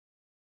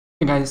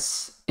Hey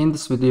guys, in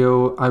this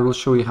video I will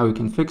show you how you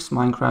can fix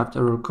Minecraft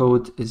error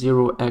code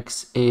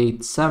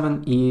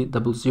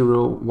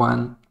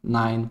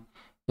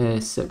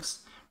 0x87e00196.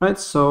 Right,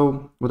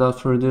 so without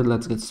further ado,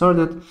 let's get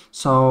started.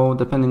 So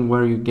depending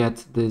where you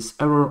get this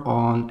error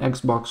on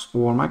Xbox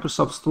or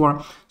Microsoft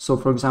Store. So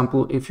for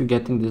example, if you're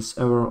getting this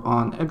error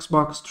on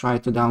Xbox, try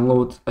to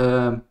download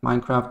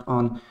Minecraft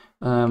on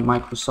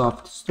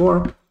Microsoft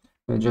Store.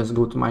 Just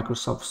go to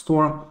Microsoft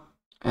Store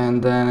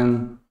and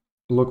then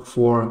look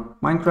for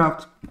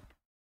Minecraft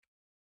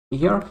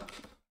here,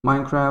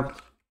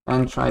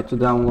 and try to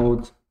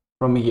download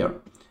from here.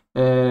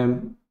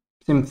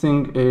 Same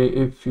thing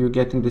if you're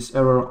getting this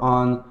error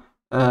on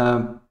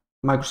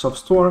Microsoft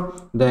Store,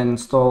 then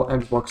install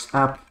Xbox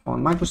app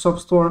on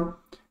Microsoft Store,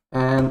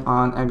 and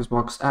on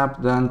Xbox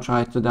app then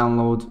try to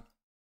download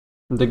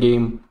the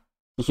game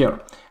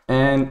here.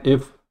 And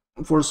if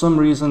for some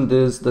reason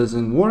this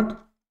doesn't work,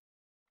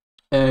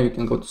 you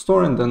can go to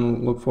store and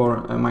then look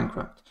for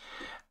Minecraft.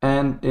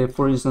 And if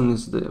for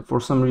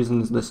some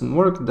reason this doesn't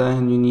work,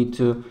 then you need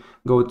to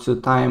go to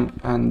time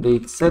and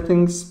date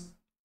settings,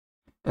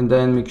 and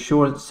then make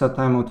sure to set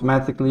time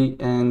automatically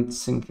and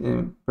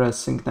press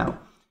sync now.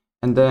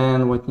 And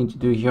then what you need to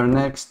do here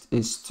next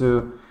is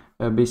to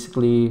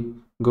basically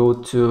go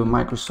to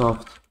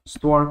Microsoft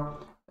Store,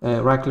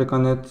 right click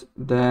on it,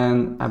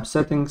 then app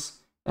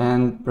settings,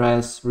 and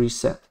press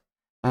reset.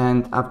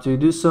 And after you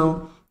do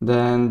so,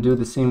 then do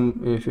the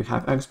same if you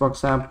have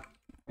Xbox app,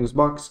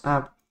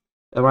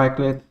 right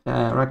click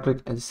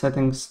at the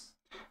settings,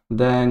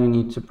 then you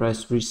need to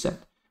press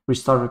reset,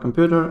 restart your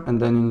computer,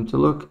 and then you need to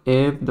look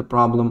if the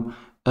problem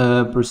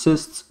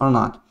persists or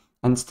not.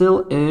 And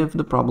still, if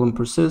the problem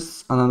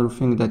persists, another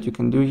thing that you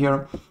can do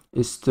here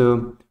is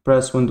to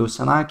press Windows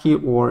and I key,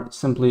 or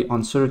simply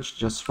on search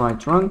just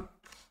write run,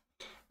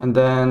 and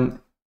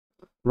then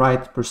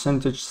write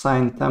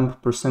 %,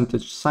 temp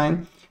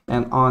 %,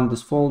 and on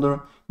this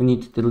folder you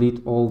need to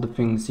delete all the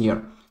things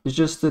here. It's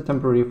just the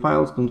temporary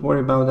files, don't worry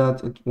about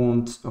that, it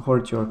won't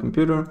hurt your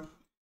computer.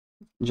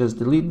 Just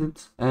delete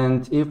it,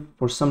 and if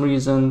for some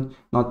reason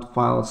not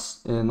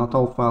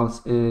all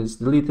files is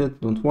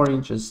deleted, don't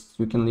worry, just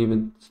you can leave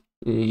it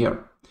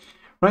here,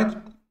 right?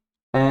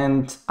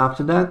 And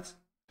after that,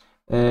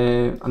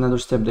 another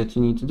step that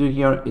you need to do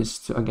here is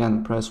to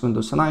again press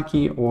Windows and I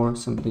key, or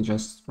simply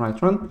just write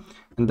run,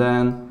 and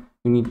then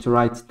you need to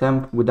write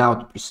temp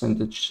without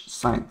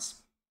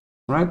 %,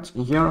 right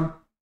here.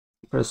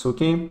 Press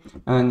OK,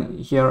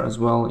 and here as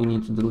well you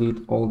need to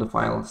delete all the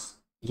files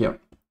here.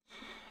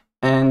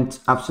 And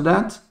after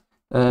that,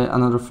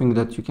 another thing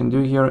that you can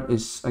do here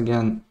is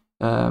again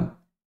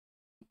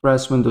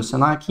press Windows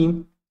and I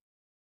key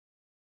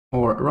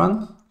or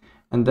run,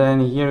 and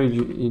then here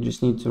you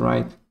just need to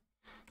write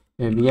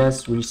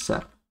vs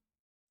reset,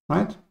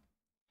 right?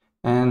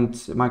 And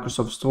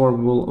Microsoft Store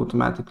will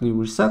automatically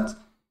reset,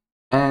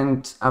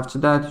 and after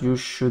that you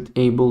should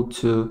able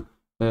to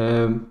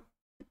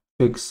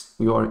fix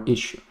your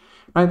issue,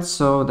 right?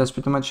 So that's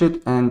pretty much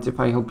it, and if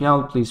I help you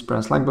out, please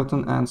press like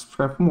button and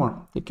subscribe for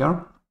more. Take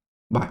care,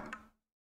 bye.